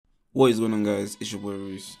What is going on, guys? It's your boy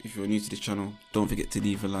Roos. If you're new to this channel, don't forget to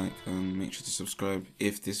leave a like and make sure to subscribe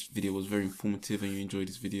if this video was very informative and you enjoyed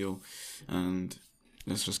this video. And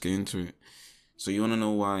let's just get into it. So you want to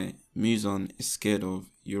know why Muzan is scared of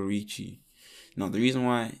Yoruichi. Now the reason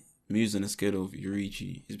why Muzan is scared of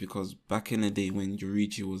Yoruichi is because back in the day when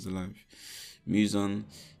Yoruichi was alive, Muzan,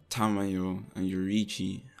 Tamayo and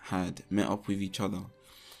Yoruichi had met up with each other.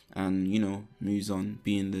 And you know, Muzan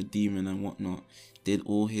being the demon and whatnot, did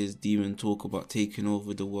all his demon talk about taking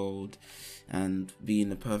over the world and being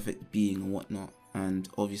the perfect being and whatnot. And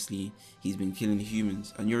obviously he's been killing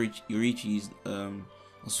humans, and Yoruichi's a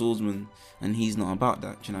swordsman, and he's not about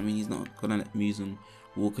that. Do you know what I mean? He's not gonna let Muzan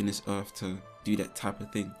walk on this earth to do that type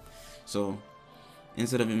of thing. So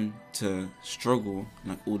instead of him to struggle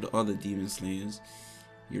like all the other demon slayers,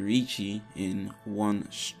 Yoruichi, in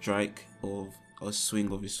one strike of a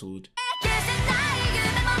swing of his sword,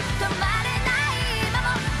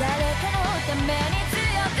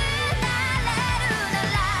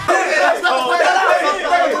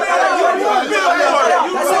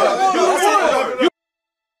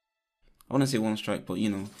 I want to say one strike, but you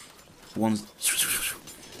know, one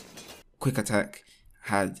quick attack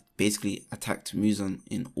had basically attacked Muzan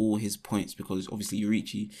in all his points, because obviously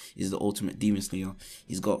Yoruichi is the ultimate demon slayer.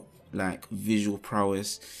 He's got like visual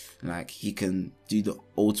prowess, like he can do the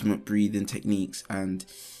ultimate breathing techniques, and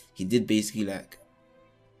he did basically like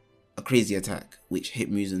a crazy attack which hit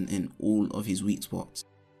Muzan in all of his weak spots.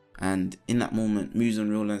 And in that moment, Muzan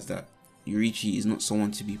realized that Yoruichi is not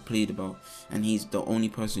someone to be played about, and he's the only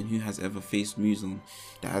person who has ever faced Muzan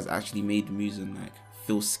that has actually made Muzan like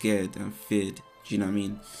feel scared and feared. Do you know what I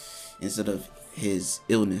mean? Instead of his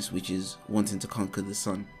illness, which is wanting to conquer the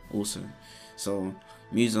sun also. So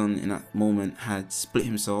Muzan in that moment had split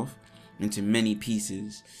himself into many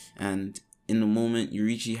pieces, and in the moment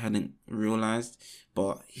Yoruichi hadn't realized,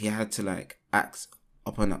 but he had to like act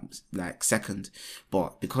upon that like second.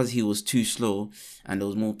 But because he was too slow and there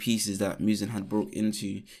was more pieces that Muzan had broke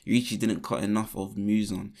into, Yoruichi didn't cut enough of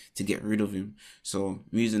Muzan to get rid of him. So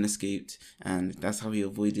Muzan escaped, and that's how he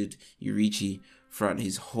avoided Yoruichi throughout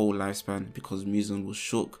his whole lifespan, because Muzan was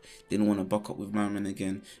shook, didn't want to buck up with Maman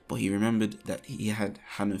again, but he remembered that he had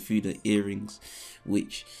Hanafuda earrings,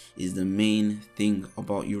 which is the main thing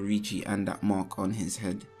about Yoruichi and that mark on his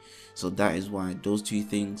head. So that is why those two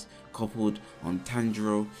things coupled on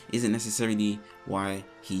Tanjiro isn't necessarily why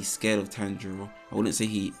he's scared of Tanjiro. I wouldn't say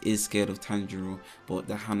he is scared of Tanjiro, but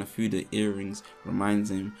the Hanafuda earrings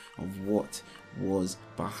reminds him of what was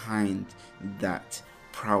behind that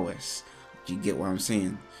prowess. Do you get what I'm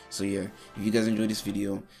saying? So yeah, if you guys enjoyed this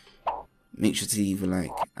video, make sure to leave a like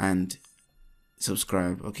and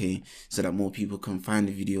subscribe, okay, so that more people can find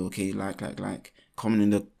the video. Okay, like, comment in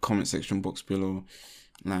the comment section box below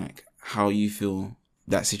like how you feel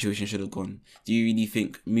that situation should have gone. Do you really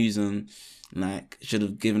think Muzan like should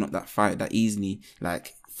have given up that fight that easily?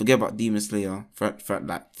 Like, forget about Demon Slayer, forget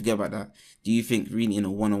about that. Do you think really in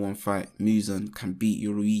a one-on-one fight Muzan can beat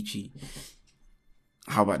Yoruichi?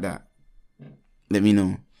 How about that? Let me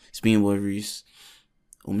know. It's been boy Roos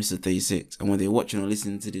or Mr. 36, and when they're watching or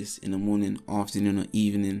listening to this in the morning, afternoon or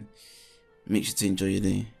evening, make sure to enjoy your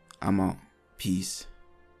day. I'm out. Peace.